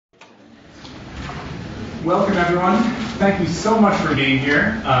Welcome, everyone. Thank you so much for being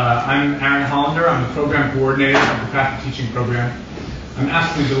here. I'm Hollander. I'm the program coordinator of the Craft Teaching program. I'm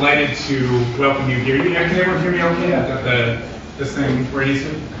absolutely delighted to welcome you here. Can everyone hear me okay? I've got this thing where it needs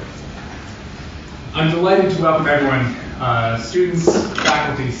to be. I'm delighted to welcome everyone, students,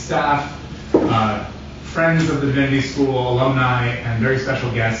 faculty, staff, friends of the Divinity School, alumni, and very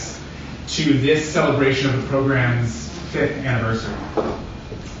special guests to this celebration of the program's 5th anniversary.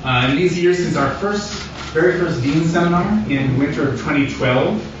 In these years since our very first Dean Seminar in winter of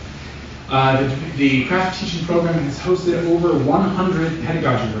 2012, the Craft Teaching program has hosted over 100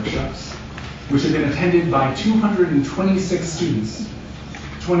 pedagogy workshops, which have been attended by 226 students,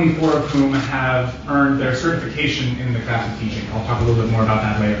 24 of whom have earned their certification in the craft of teaching. I'll talk a little bit more about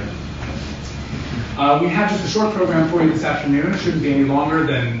that later. We have just a short program for you this afternoon. It shouldn't be any longer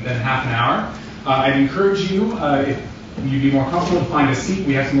than half an hour. I'd encourage you, if you'd be more comfortable, to find a seat.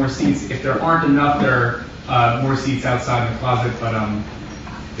 We have some more seats. If there aren't enough, there are more seats outside in the closet, but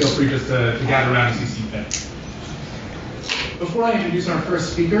feel free just to gather around as you see fit. Before I introduce our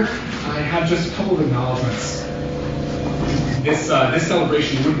first speaker, I have just a couple of acknowledgments. This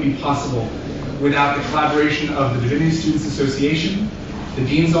celebration wouldn't be possible without the collaboration of the Divinity Students Association, the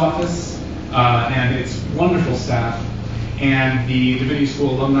Dean's Office, and its wonderful staff, and the Divinity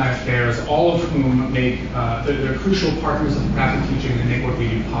School Alumni Affairs, all of whom make, they're crucial partners of the craft of teaching and make what we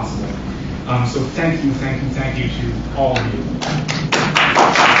do possible. So thank you to all of you.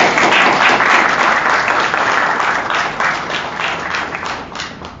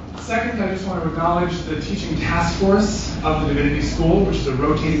 Second, I just want to acknowledge the Teaching Task Force of the Divinity School, which is a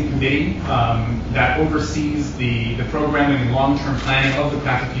rotating committee that oversees the programming and long-term planning of the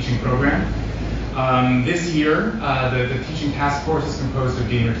craft of teaching program. This year, the Teaching Task Force is composed of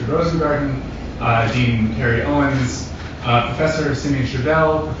Dean Richard Rosengarten, Dean Terry Owens, Professor Simeon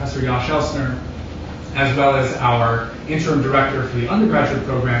Chevelle, Professor Josh Elsner, as well as our interim director for the undergraduate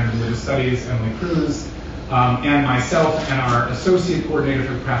program in Religious Studies, Emily Cruz, and myself and our associate coordinator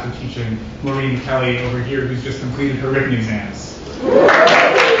for the craft of teaching, Maureen Kelly, over here, who's just completed her written exams.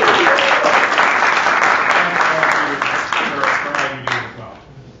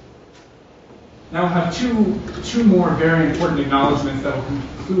 Now we'll have two more very important acknowledgments that will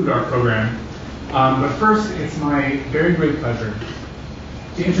conclude our program. But first, it's my very great pleasure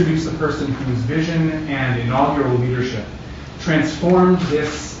to introduce the person whose vision and inaugural leadership transformed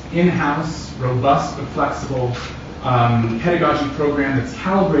this in-house, robust but flexible pedagogy program that's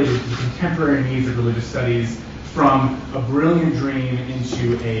calibrated to the contemporary needs of religious studies from a brilliant dream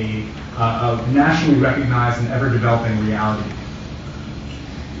into a nationally recognized and ever-developing reality.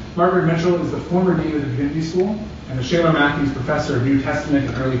 Margaret Mitchell is the former dean of the Divinity School and the Shailer Mathews Professor of New Testament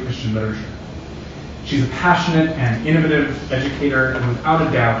and Early Christian Literature. She's a passionate and innovative educator, and without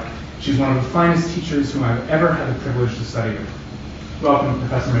a doubt, she's one of the finest teachers whom I've ever had the privilege to study with. Welcome,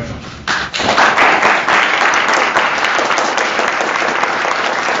 Professor Mitchell.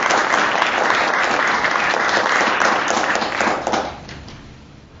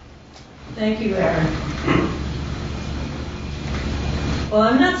 Thank you, Aaron. Well,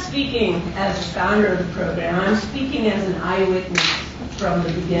 I'm not speaking as the founder of the program. I'm speaking as an eyewitness from the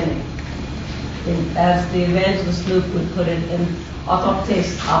beginning. As the evangelist Luke would put it, in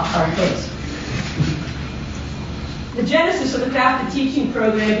authoritates apartes. The genesis of the craft of teaching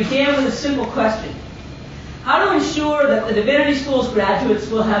program began with a simple question: how to ensure that the Divinity School's graduates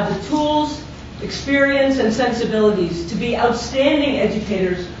will have the tools, experience, and sensibilities to be outstanding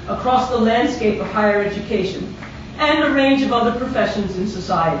educators across the landscape of higher education and a range of other professions in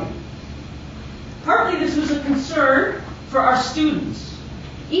society. Partly this was a concern for our students,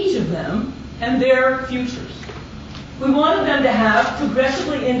 each of them, and their futures. We wanted them to have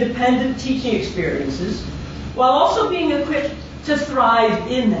progressively independent teaching experiences while also being equipped to thrive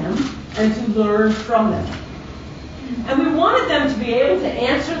in them and to learn from them. And we wanted them to be able to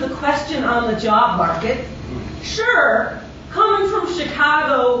answer the question on the job market: sure, coming from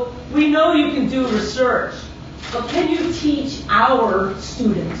Chicago, we know you can do research, but can you teach our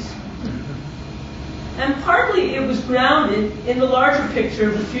students? And partly it was grounded in the larger picture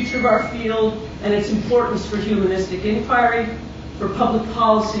of the future of our field and its importance for humanistic inquiry, for public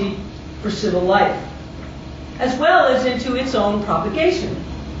policy, for civil life, as well as into its own propagation.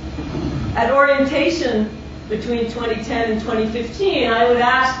 At orientation between 2010 and 2015, I would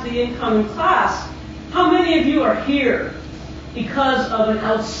ask the incoming class, how many of you are here because of an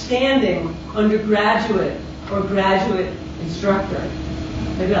outstanding undergraduate or graduate instructor?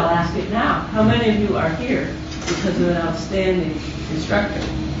 Maybe I'll ask it now. How many of you are here because of an outstanding instructor?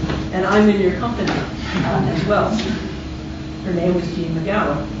 And I'm in your company as well. Her name was Jean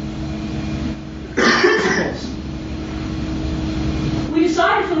McGowan. We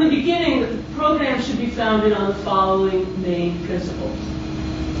decided from the beginning that the program should be founded on the following main principles.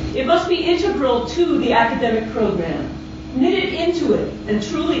 It must be integral to the academic program, knitted into it, and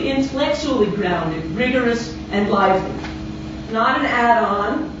truly intellectually grounded, rigorous, and lively. Not an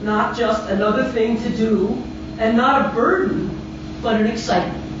add-on, not just another thing to do, and not a burden, but an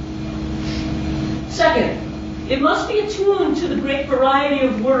excitement. Second, it must be attuned to the great variety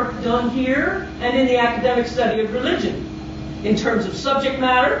of work done here and in the academic study of religion, in terms of subject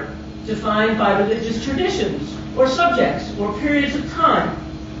matter, defined by religious traditions, or subjects, or periods of time,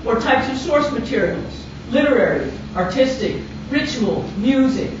 or types of source materials, literary, artistic, ritual,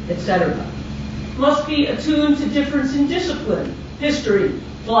 music, etc. Must be attuned to difference in discipline, history,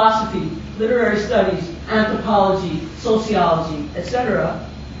 philosophy, literary studies, anthropology, sociology, etc.,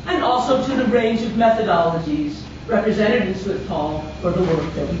 and also to the range of methodologies represented in Swift Hall for the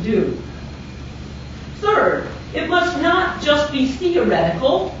work that we do. Third, it must not just be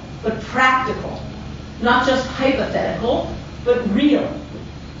theoretical, but practical. Not just hypothetical, but real.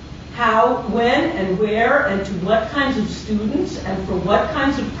 How, when, and where, and to what kinds of students, and for what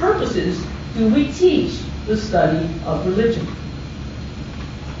kinds of purposes do we teach the study of religion?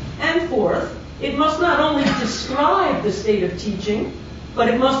 And fourth, it must not only describe the state of teaching, but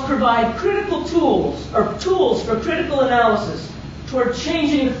it must provide critical tools, or tools for critical analysis toward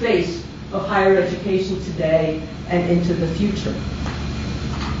changing the face of higher education today and into the future.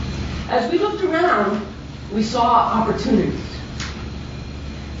 As we looked around, we saw opportunities.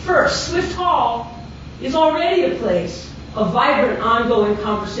 First, Swift Hall is already a place of vibrant, ongoing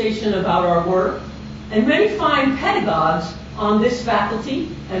conversation about our work, and many fine pedagogues on this faculty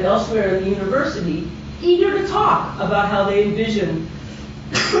and elsewhere in the university eager to talk about how they envision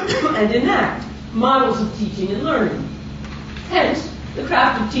and enact models of teaching and learning. Hence, the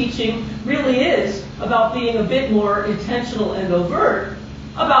craft of teaching really is about being a bit more intentional and overt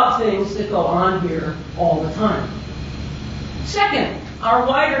about things that go on here all the time. Second, our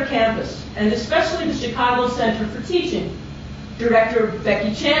wider campus, and especially the Chicago Center for Teaching. Director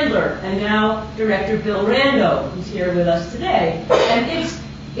Becky Chandler and now Director Bill Rando, who's here with us today, and its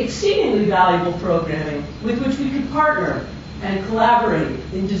exceedingly valuable programming with which we could partner and collaborate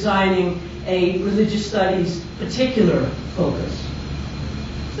in designing a religious studies particular focus.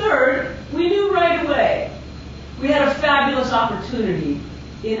 Third, we knew right away we had a fabulous opportunity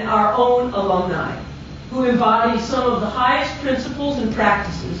in our own alumni, who embody some of the highest principles and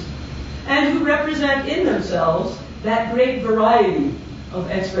practices, and who represent in themselves that great variety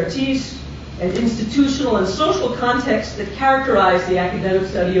of expertise and institutional and social contexts that characterize the academic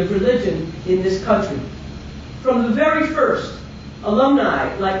study of religion in this country. From the very first,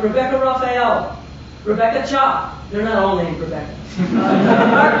 alumni like Rebecca Raphael, Rebecca Cha, they're not all named Rebecca,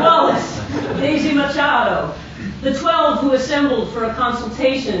 Art Wallace, Daisy Machado, the 12 who assembled for a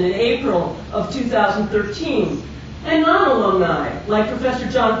consultation in April of 2013, and non-alumni like Professor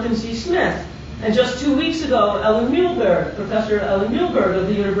Jonathan C. Smith, and just 2 weeks ago, Professor Ellen Muehlberg of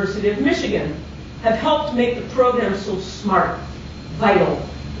the University of Michigan, have helped make the program so smart, vital,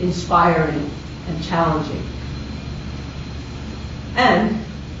 inspiring, and challenging. And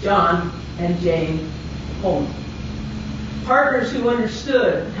John and Jane Holman, partners who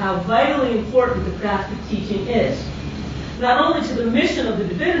understood how vitally important the craft of teaching is, not only to the mission of the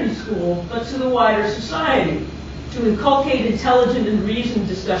Divinity School, but to the wider society, to inculcate intelligent and reasoned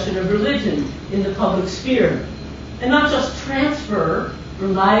discussion of religion in the public sphere, and not just transfer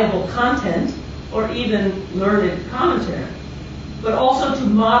reliable content or even learned commentary, but also to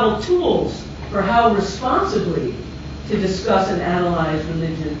model tools for how responsibly to discuss and analyze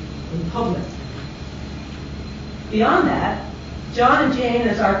religion in public. Beyond that, John and Jane,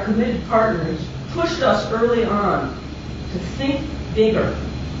 as our committed partners, pushed us early on to think bigger,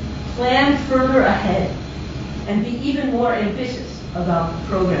 plan further ahead, and be even more ambitious about the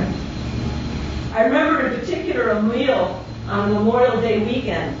program. I remember in particular a meal on Memorial Day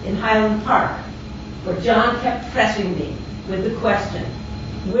weekend in Highland Park, where John kept pressing me with the question,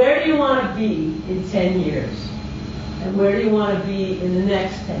 where do you want to be in 10 years? And where do you want to be in the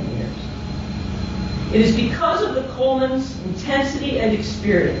next 10 years? It is because of the Coleman's intensity and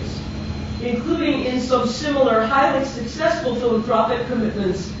experience, including in some similar highly successful philanthropic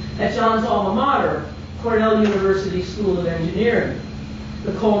commitments at John's alma mater, Cornell University School of Engineering,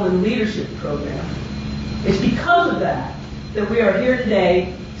 the Coleman Leadership Program. It's because of that that we are here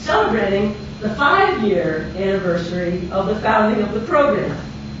today celebrating the 5-year anniversary of the founding of the program,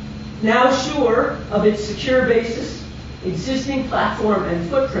 now sure of its secure basis, existing platform and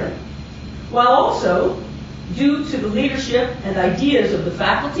footprint, while also, due to the leadership and ideas of the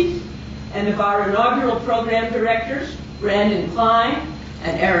faculty and of our inaugural program directors, Brandon Klein,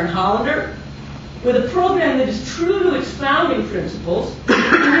 and Aaron Hollander, with a program that is true to its founding principles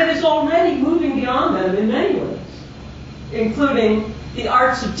and that is already moving beyond them in many ways, including the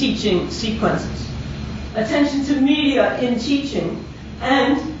arts of teaching sequences, attention to media in teaching,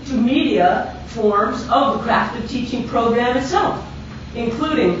 and to media forms of the craft of teaching program itself,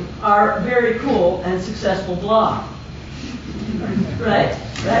 including our very cool and successful blog. Right?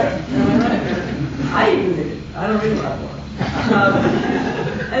 Right? I even did it. I don't read a lot more.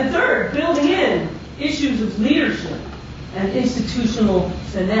 And third, building in issues of leadership and institutional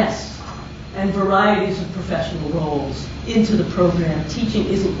finesse and varieties of professional roles into the program. Teaching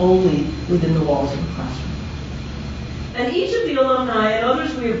isn't only within the walls of the classroom. And each of the alumni and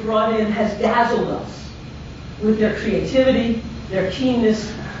others we have brought in has dazzled us with their creativity, their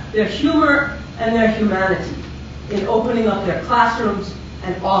keenness, their humor, and their humanity in opening up their classrooms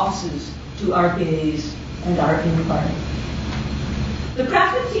and offices to our gaze and our inquiry. The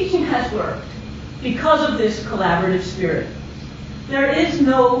craft of teaching has worked because of this collaborative spirit. There is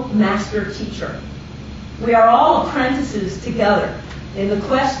no master teacher. We are all apprentices together in the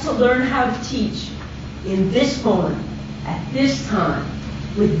quest to learn how to teach in this moment, at this time,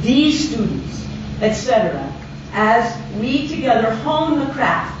 with these students, etc., as we together hone the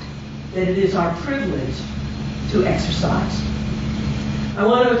craft that it is our privilege to exercise. I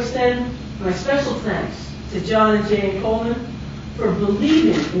want to extend my special thanks to John and Jane Coleman for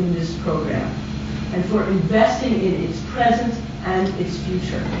believing in this program and for investing in its present and its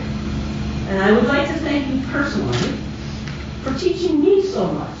future. And I would like to thank you personally for teaching me so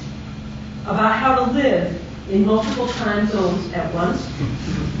much about how to live in multiple time zones at once,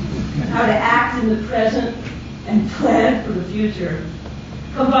 how to act in the present and plan for the future,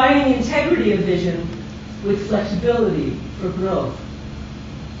 combining integrity of vision with flexibility for growth.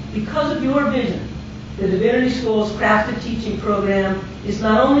 Because of your vision, the Divinity School's Craft of Teaching program is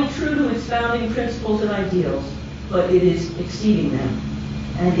not only true to its founding principles and ideals, but it is exceeding them.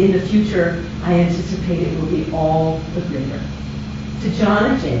 And in the future, I anticipate it will be all the greater. To John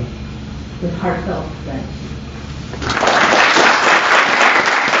and Jane, with heartfelt thanks.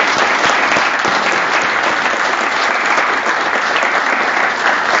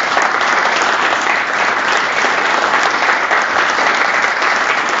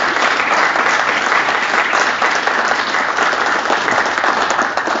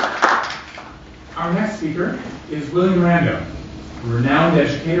 Our next speaker is William Rando, a renowned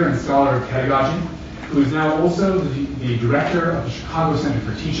educator and scholar of pedagogy, who is now also the director of the Chicago Center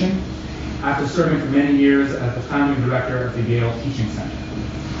for Teaching, after serving for many years as the founding director of the Yale Teaching Center.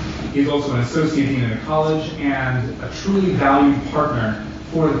 He is also an associate dean in the college and a truly valued partner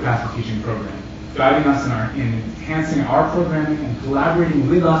for the Craft of Teaching program, guiding us in enhancing our programming and collaborating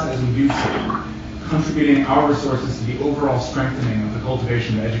with us as we do so, contributing our resources to the overall strengthening of the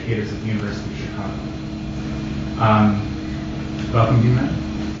cultivation of educators at the University of Chicago. Welcome, Dean Rando.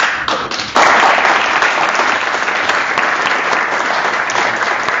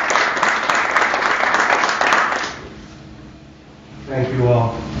 Thank you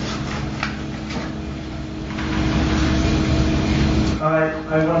all.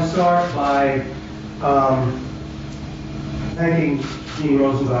 I want to start by thanking Dean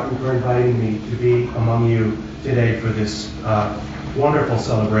Rosengarten for inviting me to be among you today for this wonderful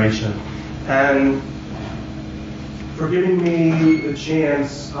celebration, and for giving me the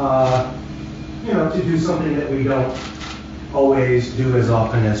chance, to do something that we don't always do as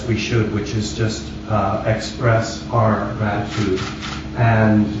often as we should, which is just express our gratitude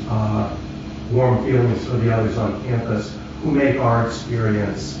and warm feelings for the others on campus who make our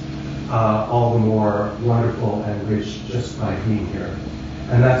experience all the more wonderful and rich just by being here.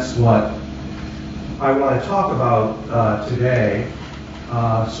 And that's what I want to talk about today,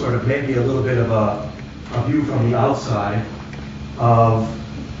 sort of maybe a little bit of a view from the outside of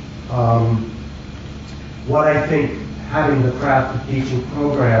what I think having the Craft of Teaching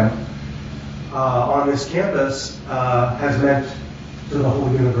program on this campus has meant to the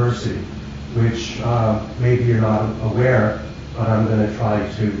whole university, which maybe you're not aware, but I'm going to try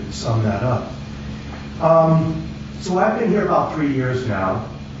to sum that up. So I've been here about 3 years now,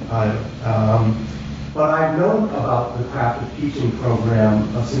 but I've known about the Craft of Teaching program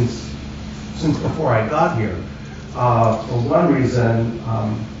since before I got here. For one reason,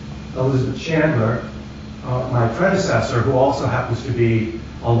 Elizabeth Chandler, my predecessor, who also happens to be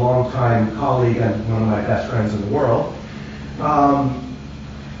a longtime colleague and one of my best friends in the world,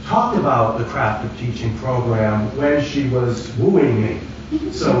 talked about the Craft of Teaching program when she was wooing me.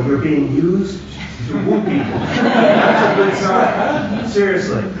 So you're being used to woo people. That's a good sign.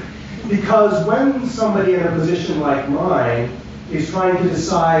 Seriously. Because when somebody in a position like mine is trying to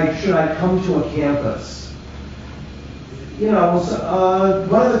decide, should I come to a campus? You know,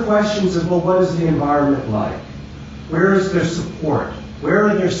 one of the questions is, well, what is the environment like? Where is their support? Where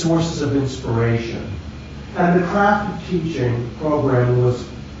are their sources of inspiration? And the craft of teaching program was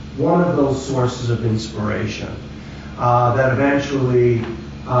one of those sources of inspiration that eventually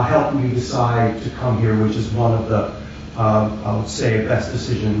helped me decide to come here, which is one of the, I would say, best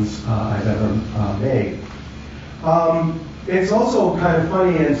decisions I've ever made. It's also kind of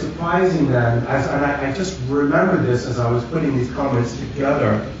funny and surprising then, and I just remember this as I was putting these comments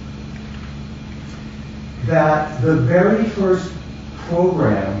together, that the very first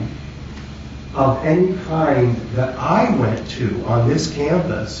program of any kind that I went to on this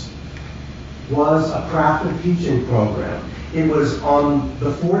campus was a craft of teaching program. It was on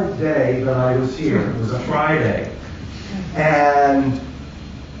the fourth day that I was here. It was a Friday. And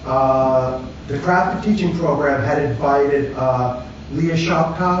the craft of teaching program had invited Leah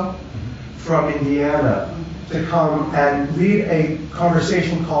Shopkow from Indiana to come and lead a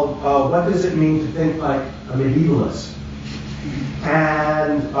conversation called What Does It Mean to Think Like a Medievalist?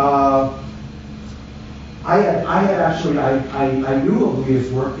 And I knew of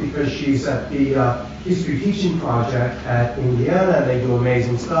Leah's work because she's at the History Teaching Project at Indiana, and they do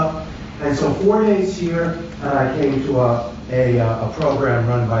amazing stuff. And so 4 days here, and I came to a program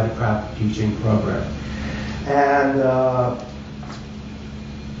run by the Craft Teaching Program. And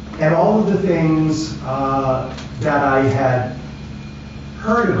all of the things that I had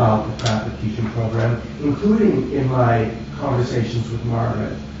heard about the Craft Teaching Program, including in my conversations with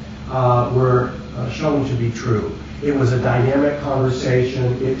Margaret, were shown to be true. It was a dynamic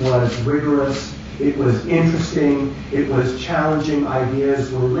conversation. It was rigorous. It was interesting. It was challenging.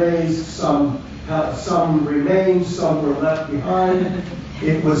 Ideas were raised. Some remained. Some were left behind.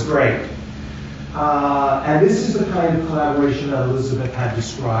 It was great. And this is the kind of collaboration that Elizabeth had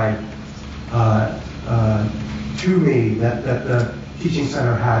described to me that the Teaching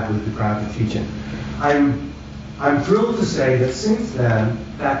Center had with the Craft of Teaching. I'm thrilled to say that since then,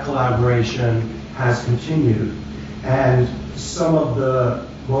 that collaboration has continued. And some of the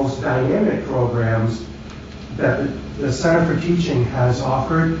most dynamic programs that the Center for Teaching has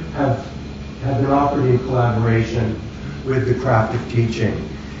offered have been offered in collaboration with the Craft of Teaching.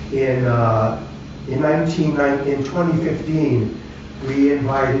 In 2015, we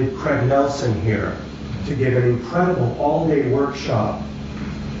invited Craig Nelson here to give an incredible all-day workshop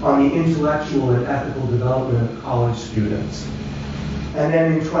on the intellectual and ethical development of college students. And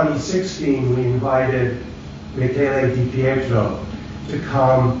then in 2016, we invited Michele Di Pietro to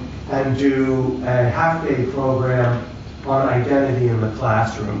come and do a half-day program on identity in the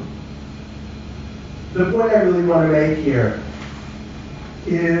classroom. The point I really want to make here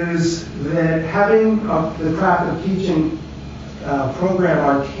is that having the Craft of Teaching program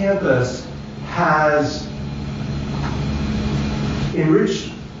on campus has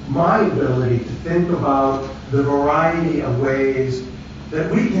enriched my ability to think about the variety of ways that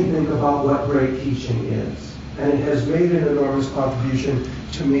we can think about what great teaching is. And it has made an enormous contribution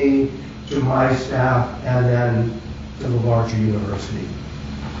to me, to my staff, and then to the larger university.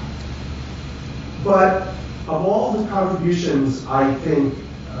 But of all the contributions, I think,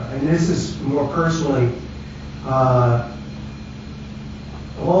 and this is more personally, of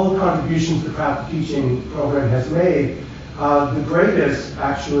all the contributions the Craft of Teaching program has made, the greatest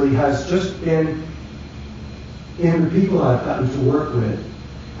actually has just been in the people I've gotten to work with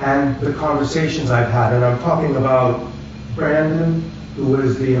and the conversations I've had. And I'm talking about Brandon, who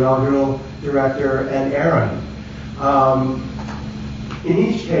was the inaugural director, and Aaron. In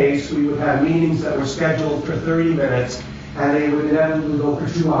each case, we would have meetings that were scheduled for 30 minutes, and they would inevitably go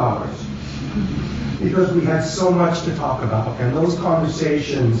for 2 hours, because we had so much to talk about. And those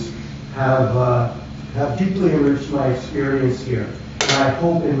conversations have deeply enriched my experience here. And I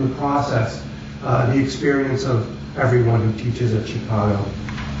hope in the process, the experience of everyone who teaches at Chicago.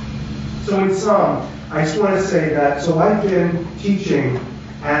 So in sum, I just want to say that, so I've been teaching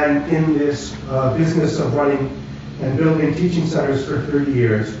and in this business of running and building teaching centers for 30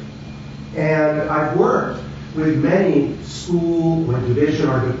 years. And I've worked with many school or division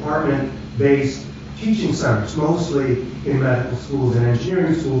or department-based teaching centers, mostly in medical schools and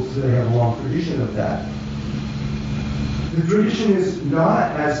engineering schools, because they have a long tradition of that. The tradition is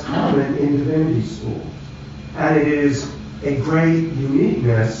not as common in Divinity School, and it is a great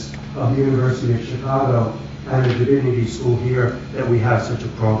uniqueness of the University of Chicago and the Divinity School here that we have such a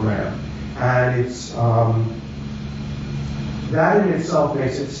program. And it's that in itself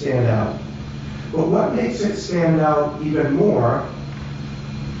makes it stand out. But what makes it stand out even more,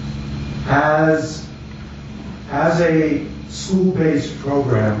 as as a school-based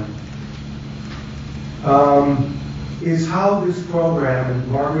program is how this program,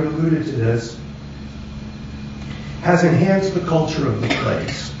 and Margaret alluded to this, has enhanced the culture of the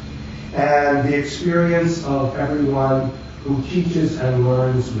place and the experience of everyone who teaches and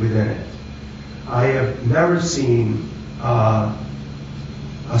learns within it. I have never seen a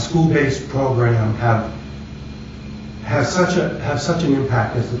school-based program have such an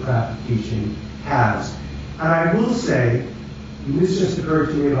impact as the craft of teaching has. And I will say, and this just occurred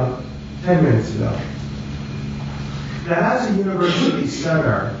to me about 10 minutes ago, that as a university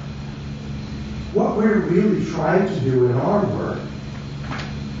center, what we're really trying to do in our work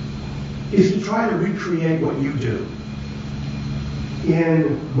is to try to recreate what you do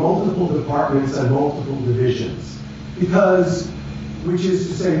in multiple departments and multiple divisions. Because, which is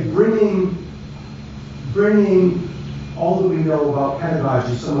to say, bringing all that we know about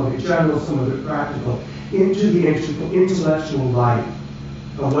pedagogy, some of it general, some of it practical, into the intellectual life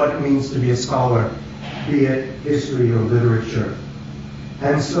of what it means to be a scholar, be it history or literature.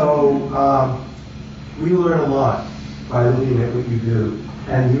 And so we learn a lot by looking at what you do.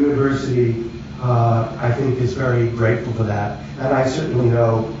 And the university, I think, is very grateful for that. And I certainly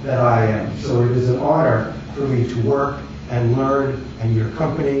know that I am. So it is an honor for me to work and learn in your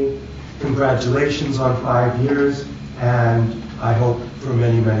company. Congratulations on 5 years, and I hope for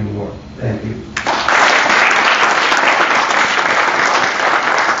many, many more. Thank you.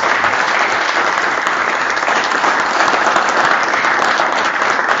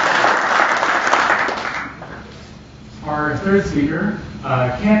 Our third speaker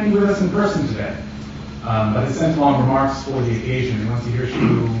can't be with us in person today, but has sent along remarks for the occasion. And once you hear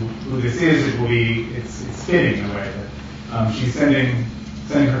who this is, it's fitting in a way that she's sending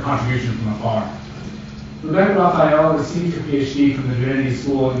her contribution from afar. Rebecca Raphael received her PhD from the Divinity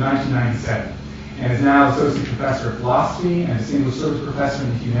School in 1997 and is now Associate Professor of Philosophy and Distinguished Service Professor in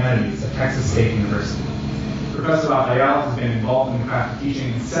the Humanities at Texas State University. Professor Raphael has been involved in the craft of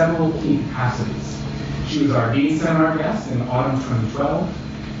teaching in several key capacities. She was our Dean Seminar guest in autumn 2012.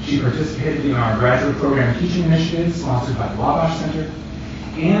 She participated in our graduate program teaching initiative sponsored by the Wabash Center.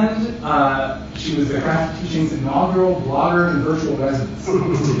 And she was the craft of teaching's inaugural blogger and virtual resident,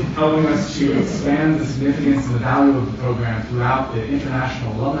 helping us to expand the significance and the value of the program throughout the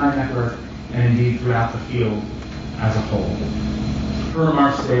international alumni network and indeed throughout the field as a whole. Her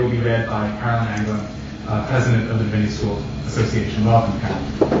remarks today will be read by Carolyn Anglim, President of the Divinity School Association. Welcome, Carolyn.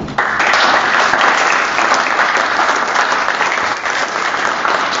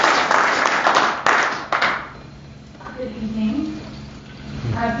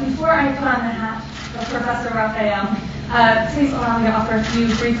 Before I put on the hat of Professor Raphael, please allow me to offer a few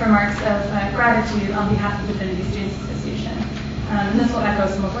brief remarks of gratitude on behalf of the Divinity Students Association. This will echo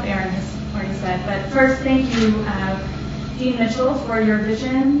some of what Aaron has already said. But first, thank you, Dean Mitchell, for your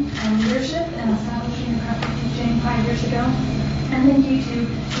vision and leadership in establishing the craft of teaching 5 years ago. And thank you to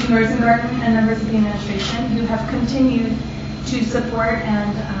Dean Rosengarten and members of the administration who have continued to support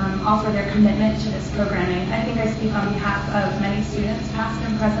and offer their commitment to this programming. I think I speak on behalf of many students, past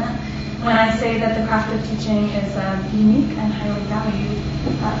and present, when I say that the craft of teaching is a unique and highly valued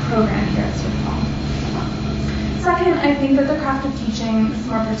program here at Swift Hall. Second, I think that the craft of teaching, this is a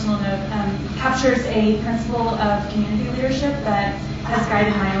more personal note, captures a principle of community leadership that has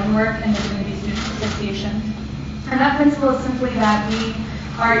guided my own work in the Divinity Students Association. And that principle is simply that we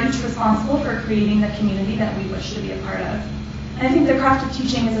are each responsible for creating the community that we wish to be a part of. And I think the craft of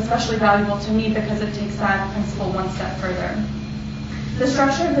teaching is especially valuable to me because it takes that principle one step further. The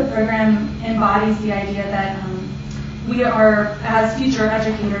structure of the program embodies the idea that we are, as future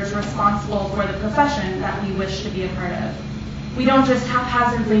educators, responsible for the profession that we wish to be a part of. We don't just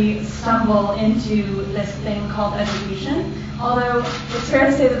haphazardly stumble into this thing called education, although it's fair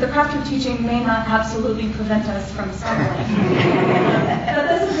to say that the craft of teaching may not absolutely prevent us from stumbling. But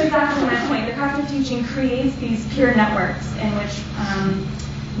this is exactly my point. The craft of teaching creates these peer networks in which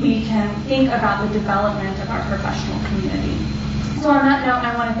we can think about the development of our professional community. So on that note,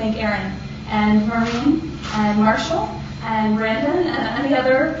 I want to thank Aaron and Maureen and Marshall and Brandon and the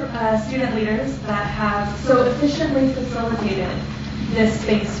other student leaders that have so efficiently facilitated this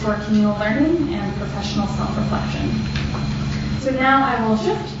space for communal learning and professional self-reflection. So now I will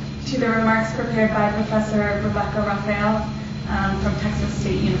shift to the remarks prepared by Professor Rebecca Raphael from Texas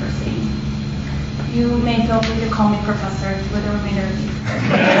State University. You may feel free to call me Professor for the remainder of the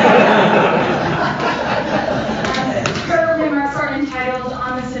Her remarks are entitled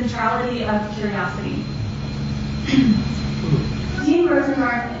On the Centrality of Curiosity. Dean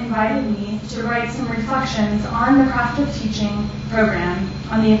Rosengarten invited me to write some reflections on the Craft of Teaching program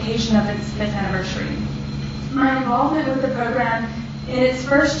on the occasion of its 5th anniversary. My involvement with the program in its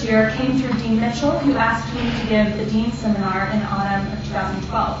first year came through Dean Mitchell, who asked me to give the Dean Seminar in autumn of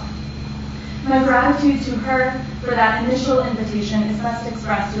 2012. My gratitude to her for that initial invitation is best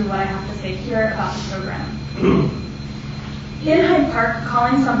expressed through what I have to say here about the program. In Hyde Park,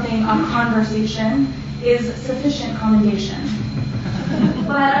 calling something a conversation is sufficient commendation.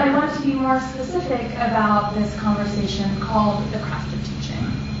 But I want to be more specific about this conversation called the craft of teaching.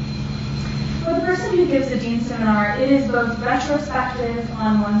 For the person who gives a Dean Seminar, it is both retrospective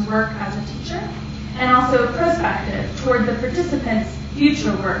on one's work as a teacher and also prospective toward the participants'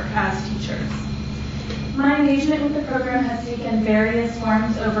 future work as teachers. My engagement with the program has taken various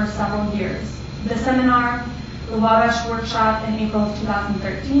forms over several years. The seminar, the Wabash workshop in April of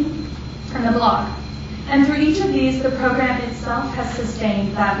 2013, and the blog. And through each of these, the program itself has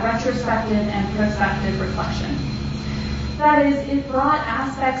sustained that retrospective and prospective reflection. That is, it brought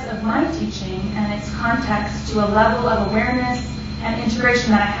aspects of my teaching and its context to a level of awareness and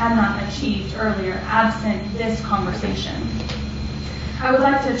integration that I had not achieved earlier, absent this conversation. I would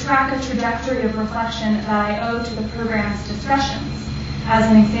like to track a trajectory of reflection that I owe to the program's discussions as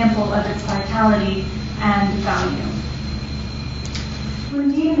an example of its vitality and value.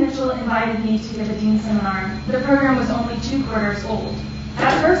 When Dean Mitchell invited me to give a Dean Seminar, the program was only 2 quarters old.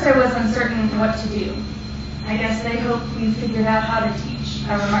 At first, I was uncertain what to do. I guess they hoped we figured out how to teach,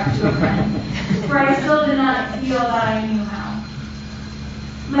 I remarked to a friend, for I still did not feel that I knew how.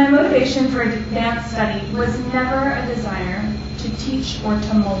 My motivation for advanced study was never a desire to teach or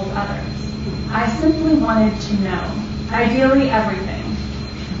to mold others. I simply wanted to know, ideally everything.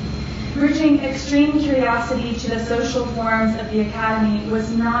 Bridging extreme curiosity to the social forms of the academy was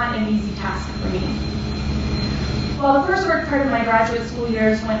not an easy task for me. While the first work part of my graduate school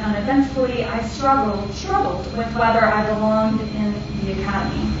years went uneventfully, I struggled with whether I belonged in the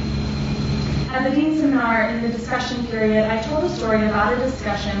academy. At the Dean Seminar, in the discussion period, I told a story about a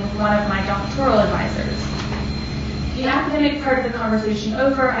discussion with one of my doctoral advisors. The academic part of the conversation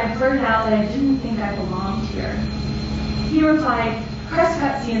over, I blurted out that I didn't think I belonged here. He replied,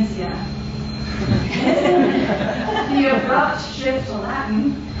 "Crescat scientia." The abrupt shift to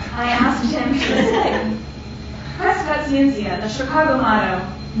Latin, I asked him to explain. Crescat scientia, the Chicago motto,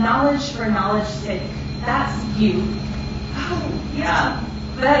 knowledge for knowledge's sake. That's you. Oh, yeah,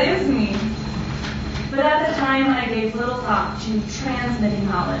 that is me. But at the time, I gave little thought to transmitting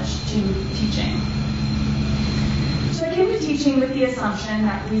knowledge to teaching. So I came to teaching with the assumption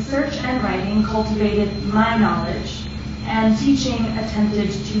that research and writing cultivated my knowledge, and teaching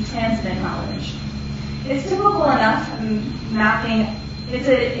attempted to transmit knowledge. It's atypical enough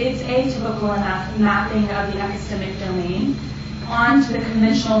mapping of the epistemic domain onto the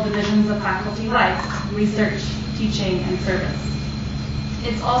conventional divisions of faculty life, research, teaching, and service.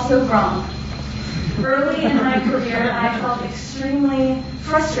 It's also wrong. Early in my career, I felt extremely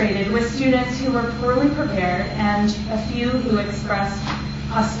frustrated with students who were poorly prepared and a few who expressed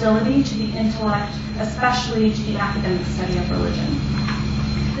hostility to the intellect, especially to the academic study of religion.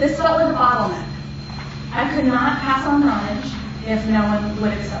 This felt like a bottleneck. I could not pass on knowledge if no one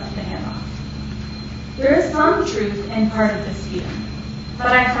would accept the handoff. There is some truth in part of this view,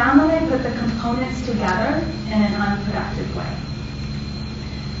 but I found that I put the components together in an unproductive way.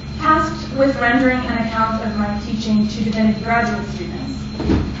 Tasked with rendering an account of my teaching to Divinity graduate students,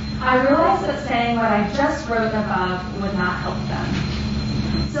 I realized that saying what I just wrote above would not help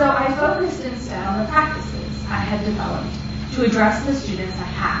them. So I focused instead on the practices I had developed to address the students I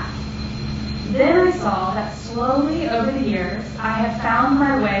had. Then I saw that slowly over the years, I had found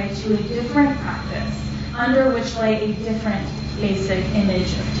my way to a different practice under which lay a different basic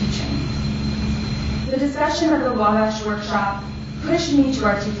image of teaching. The discussion of the Wabash workshop pushed me to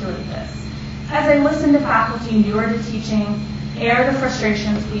articulate this. As I listened to faculty newer to teaching air the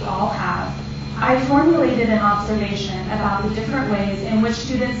frustrations we all have, I formulated an observation about the different ways in which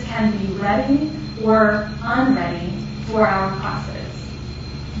students can be ready or unready for our classes.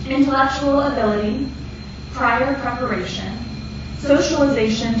 Intellectual ability, prior preparation,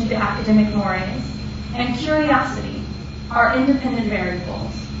 socialization to the academic mores, and curiosity are independent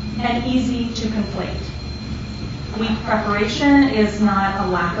variables and easy to conflate. Weak preparation is not a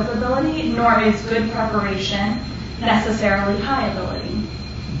lack of ability, nor is good preparation necessarily high ability.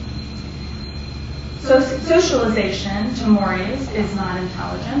 So socialization to mores is not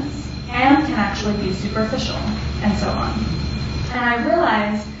intelligence and can actually be superficial, and so on. And I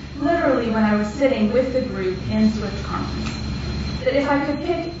realized, literally when I was sitting with the group in Swift Conference, that if I could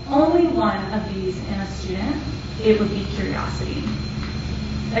pick only one of these in a student, it would be curiosity.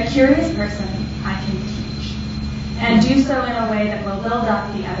 A curious person I can teach, and do so in a way that will build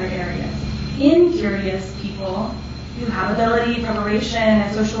up the other areas. Incurious people who have ability, preparation,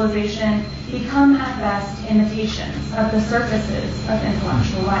 and socialization become at best imitations of the surfaces of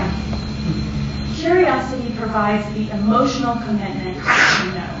intellectual life. Curiosity provides the emotional commitment to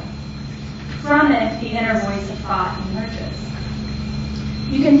know. From it, the inner voice of thought emerges.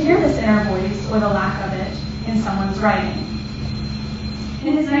 You can hear this inner voice, or the lack of it, in someone's writing.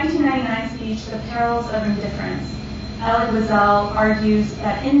 In his 1999 speech, The Perils of Indifference, Elie Wiesel argues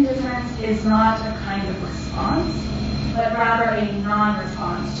that indifference is not a kind of response, but rather a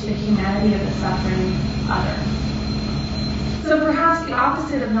non-response to the humanity of the suffering other. So perhaps the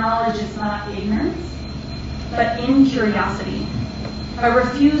opposite of knowledge is not ignorance, but incuriosity, a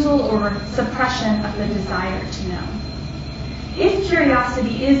refusal or suppression of the desire to know. If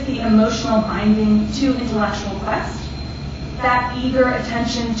curiosity is the emotional binding to intellectual quest, that eager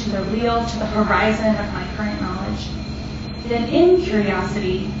attention to the real, to the horizon of my current knowledge, then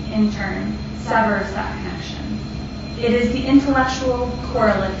incuriosity, in turn, severs that connection. It is the intellectual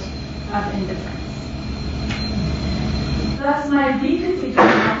correlate of indifference. Thus, my reconfigured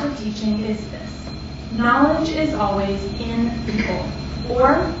account of teaching is this. Knowledge is always in people,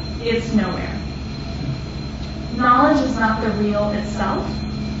 or it's nowhere. Knowledge is not the real itself,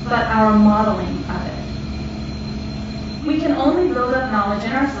 but our modeling of it. We can only build up knowledge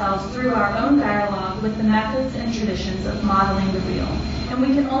in ourselves through our own dialogue with the methods and traditions of modeling the real. And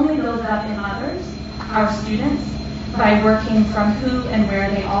we can only build it up in others, our students, by working from who and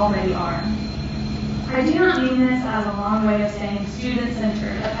where they already are. I do not mean this as a long way of saying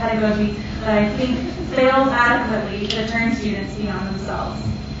student-centered, a pedagogy that I think fails adequately to turn students beyond themselves.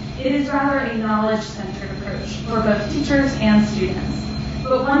 It is rather a knowledge-centered approach for both teachers and students,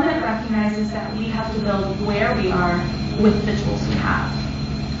 but one that recognizes that we have to build where we are with the tools we have.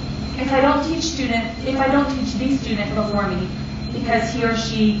 If I don't teach the student before me because he or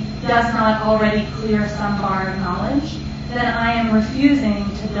she does not already clear some bar of knowledge, then I am refusing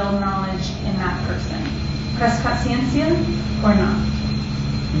to build knowledge in that person. Crescat ciencia or not?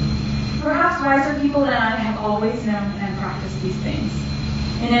 Perhaps wiser people than I have always known and practiced these things.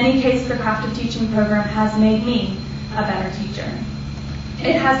 In any case, the Craft of Teaching program has made me a better teacher.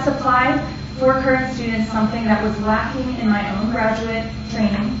 It has supplied for current students something that was lacking in my own graduate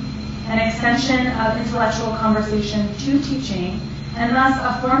training, an extension of intellectual conversation to teaching, and thus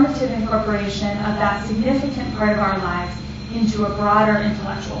a formative incorporation of that significant part of our lives into a broader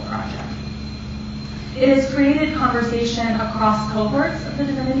intellectual project. It has created conversation across cohorts of the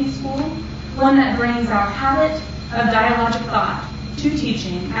Divinity School, one that brings our habit of dialogic thought to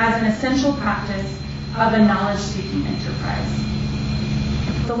teaching as an essential practice of a knowledge-seeking enterprise.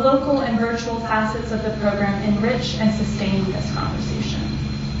 The local and virtual facets of the program enrich and sustain this conversation.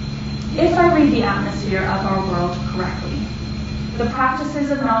 If I read the atmosphere of our world correctly, the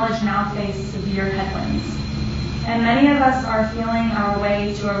practices of knowledge now face severe headwinds, and many of us are feeling our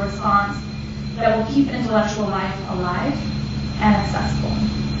way to a response that will keep intellectual life alive and accessible.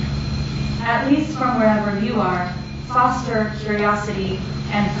 At least from wherever you are, foster curiosity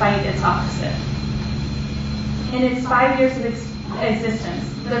and fight its opposite. In its 5 years of existence,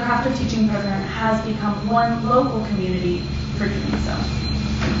 the Craft of Teaching program has become one local community for doing so.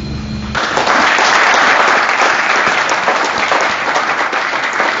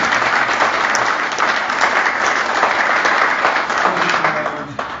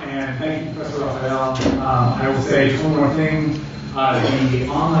 And thank you, Professor Raphael. I will say just one more thing. The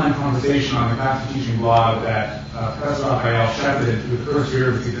online conversation on the Craft of Teaching blog that Professor Raphael shepherded through the first year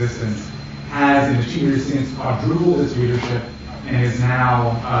of its existence has, in the 2 years since, quadrupled its readership and is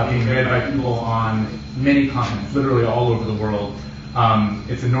now being read by people on many continents, literally all over the world.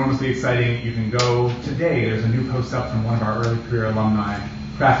 It's enormously exciting. You can go today. There's a new post up from one of our early career alumni,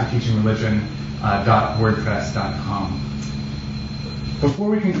 craftofteachingreligion.wordpress.com. Before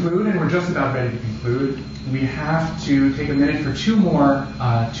we conclude, and we're just about ready to conclude, we have to take a minute for two more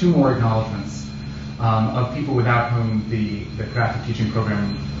acknowledgments of people without whom the Craft of Teaching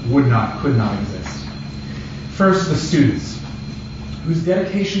program could not exist. First, the students, whose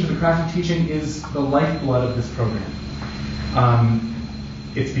dedication to the Craft of Teaching is the lifeblood of this program.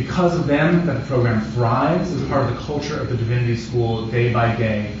 It's because of them that the program thrives as part of the culture of the Divinity School day by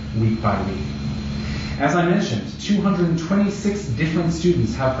day, week by week. As I mentioned, 226 different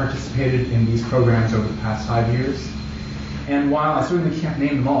students have participated in these programs over the past 5 years. And while I certainly can't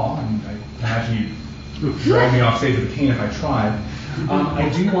name them all, and I imagine you'd drag me off stage with a cane if I tried, I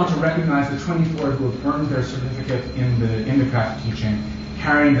do want to recognize the 24 who have earned their certificate in the Craft of Teaching,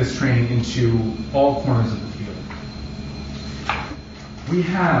 carrying this training into all corners of the field. We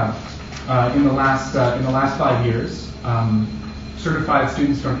have, in the last 5 years, certified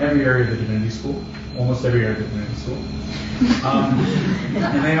students from every area of the Divinity School, almost every area of the Divinity School.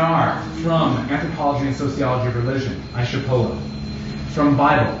 And they are from Anthropology and Sociology of Religion, Aisha Polo. From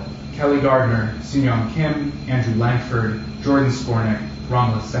Bible, Kelly Gardner, Sunyoung Kim, Andrew Langford, Jordan Skornick,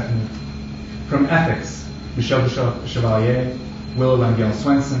 Romulus Second. From Ethics, Michelle Chevalier, Willow Langell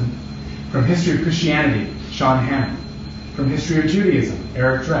Swenson. From History of Christianity, Sean Hannon. From History of Judaism,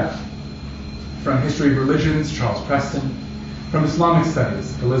 Eric Dreff. From History of Religions, Charles Preston. From Islamic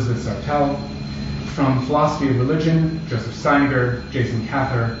Studies, Elizabeth Sartell. From Philosophy of Religion, Joseph Steininger, Jason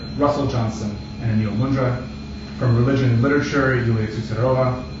Cather, Russell Johnson, and Anil Mundra. From Religion and Literature, Yulia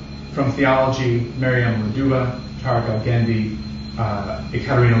Tsutsarova. From Theology, Mariam Laduba, Tarek Al-Gendi,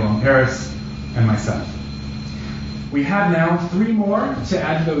 Ekaterina Lomperis, and myself. We have now 3 more to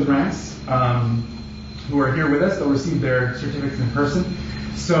add to those ranks who are here with us. They'll receive their certificates in person.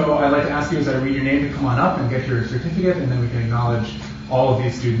 So I'd like to ask you as I read your name to come on up and get your certificate, and then we can acknowledge all of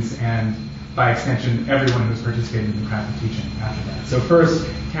these students and, by extension, everyone who's participated in the craft of teaching after that. So first,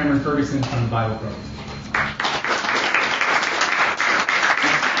 Cameron Ferguson from the Bible program.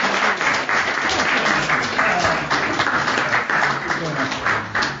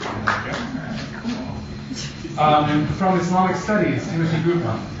 From Islamic Studies, Timothy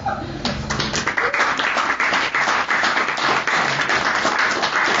Gutmann.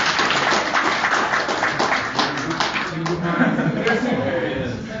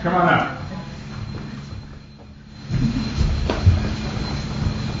 Come on up.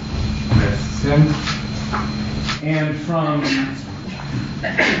 That's him. And from,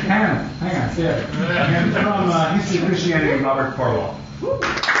 hang on, stay there. And from History of Christianity, Robert Corwell.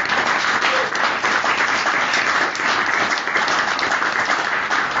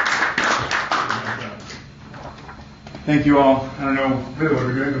 Thank you all. I don't know really what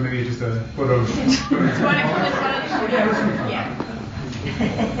we're doing, but maybe just a photo. Yeah.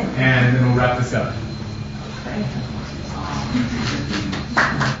 And then we'll wrap this up.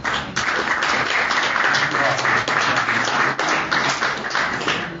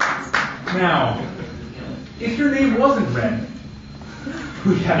 Now, if your name wasn't read,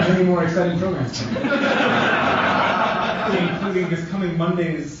 we have many more exciting programs coming, including this coming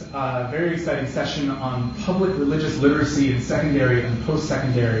Monday's very exciting session on public religious literacy in secondary and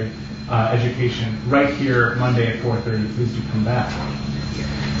post-secondary education right here Monday at 4:30. Please do come back.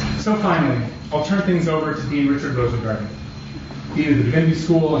 So finally, I'll turn things over to Dean Richard Rosengarten, Dean of the Divinity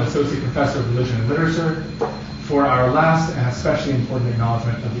School and Associate Professor of Religion and Literature, for our last and especially important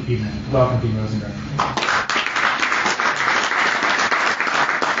acknowledgement of the evening. Welcome, Dean Rosengarten.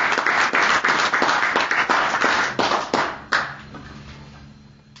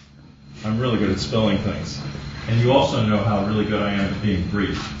 I'm really good at spelling things. And you also know how really good I am at being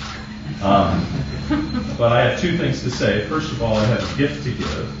brief. But I have 2 things to say. First of all, I have a gift to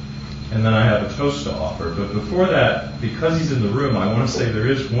give, and then I have a toast to offer. But before that, because he's in the room, I want to say there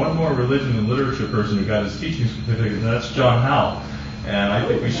is one more religion and literature person who got his teaching certificate, and that's John Howell. And I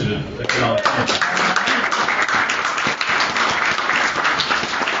think we should acknowledge him.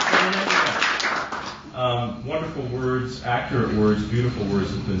 Wonderful words, accurate words, beautiful words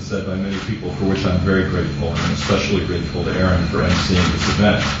have been said by many people, for which I'm very grateful, and I'm especially grateful to Aaron for emceeing this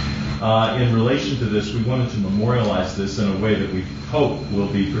event. In relation to this, we wanted to memorialize this in a way that we hope will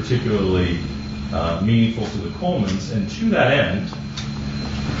be particularly meaningful to the Colemans, and to that end,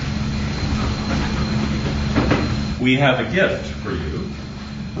 we have a gift for you,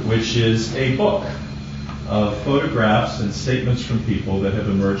 which is a book of photographs and statements from people that have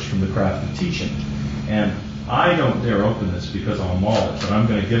emerged from the craft of teaching. And I don't dare open this because I'll maul it, but I'm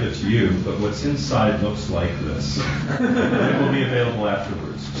going to give it to you. But what's inside looks like this. It will be available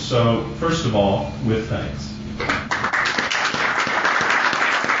afterwards. So, first of all, with thanks.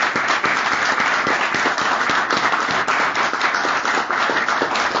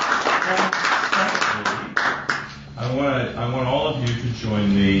 I want all of you to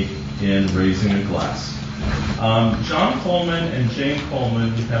join me in raising a glass. John Coleman and Jane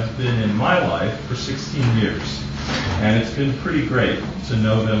Coleman have been in my life for 16 years, and it's been pretty great to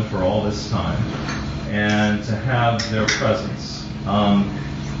know them for all this time and to have their presence.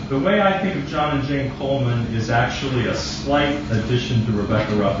 The way I think of John and Jane Coleman is actually a slight addition to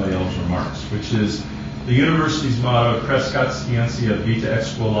Rebecca Raphael's remarks, which is the university's motto, Crescat Scientia Vita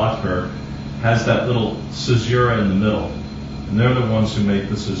Exquolatur, has that little caesura in the middle, and they're the ones who make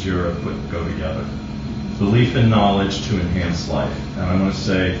the caesura go together. Belief in knowledge to enhance life. And I want to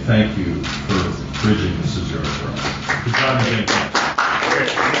say thank you for bridging the caesura for us. Good job, Jane.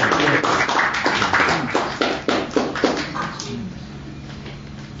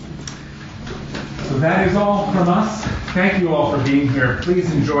 So that is all from us. Thank you all for being here.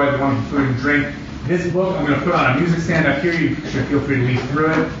 Please enjoy the wonderful food and drink. This book I'm going to put on a music stand up here. You should feel free to leaf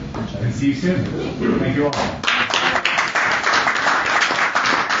through it. And see you soon. Thank you all.